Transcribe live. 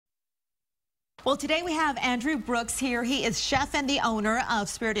Well, today we have Andrew Brooks here. He is chef and the owner of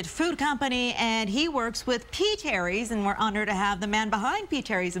Spirited Food Company, and he works with P. Terry's, and we're honored to have the man behind P.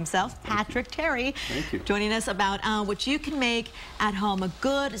 Terry's himself, Patrick Terry, joining us about what you can make at home, a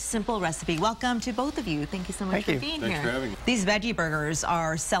good, simple recipe. Welcome to both of you. Thank you so much for being here. Thanks for having me. These veggie burgers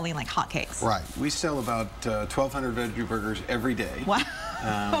are selling like hotcakes. Right. We sell about 1,200 veggie burgers every day.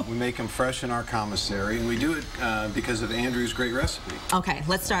 Wow. We make them fresh in our commissary, and we do it because of Andrew's great recipe. Okay,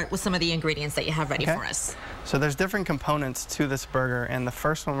 let's start with some of the ingredients that you have ready for us. So there's different components to this burger, and the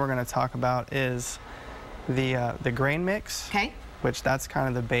first one we're going to talk about is the grain mix. Okay. Which that's kind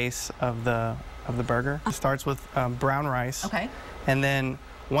of the base of the burger. It starts with brown rice. Okay. And then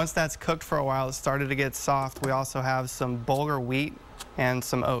once that's cooked for a while, it started to get soft. We also have some bulgur wheat and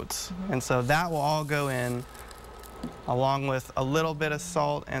some oats, and so that will all go in, along with a little bit of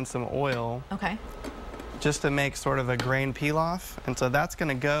salt and some oil. Okay. Just to make sort of a grain pilaf. And so that's going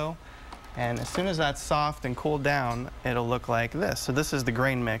to go, and as soon as that's soft and cooled down, it'll look like this. So this is the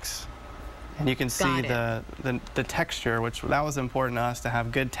grain mix. And you can see the texture, which that was important to us, to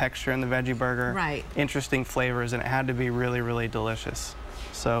have good texture in the veggie burger. Right. Interesting flavors, and it had to be really, really delicious.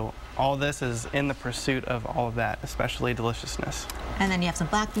 So all this is in the pursuit of all of that, especially deliciousness. And then you have some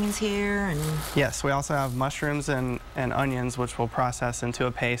black beans here. And yes, we also have mushrooms and onions, which we'll process into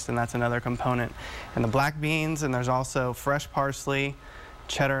a paste, and that's another component. And the black beans, and there's also fresh parsley,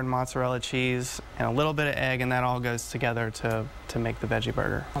 cheddar and mozzarella cheese, and a little bit of egg, and that all goes together to make the veggie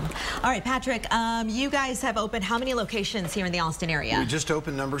burger. All right, Patrick, you guys have opened how many locations here in the Austin area? We just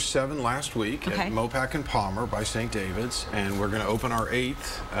opened number 7 last week at Mopac and Palmer by St. David's, and we're going to open our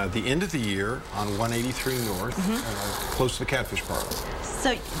 8th at the end of the year on 183 North, close to the Catfish Parlor.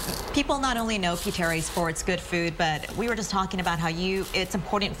 So people not only know P. Terry's for its good food, but we were just talking about how it's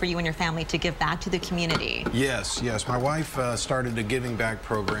important for you and your family to give back to the community. Yes, yes. My wife started a giving back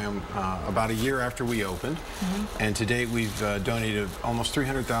program about a year after we opened, and to date we've donated almost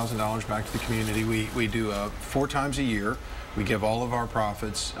 $300,000 back to the community. We do 4 times a year. We give all of our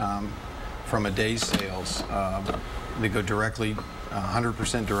profits from a day's sales. They go directly,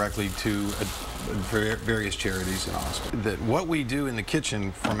 100% directly to various charities in Austin. That what we do in the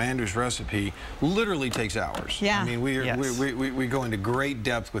kitchen from Andrew's recipe literally takes hours. Yeah. I mean, we go into great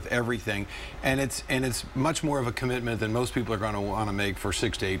depth with everything, and it's much more of a commitment than most people are going to want to make for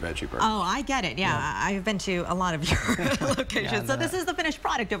 6 to 8 veggie burgers. Oh, I get it. Yeah, I've been to a lot of your locations. So this is the finished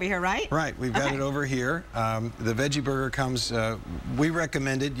product over here, right? Right. We've got it over here. The veggie burger comes. We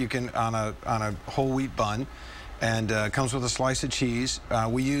recommend it. You can on a whole wheat bun. And comes with a slice of cheese.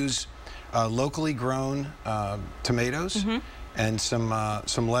 We use locally grown tomatoes and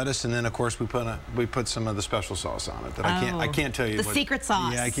some lettuce, and then of course we put some of the special sauce on it that I can't tell you. The secret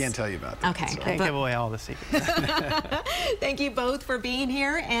sauce. Yeah, I can't tell you about that. Okay. So. Can't give away all the secrets. Thank you both for being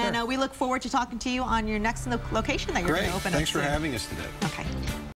here, and we look forward to talking to you on your next location that you're going to open. Thanks up for soon. having us today. Okay.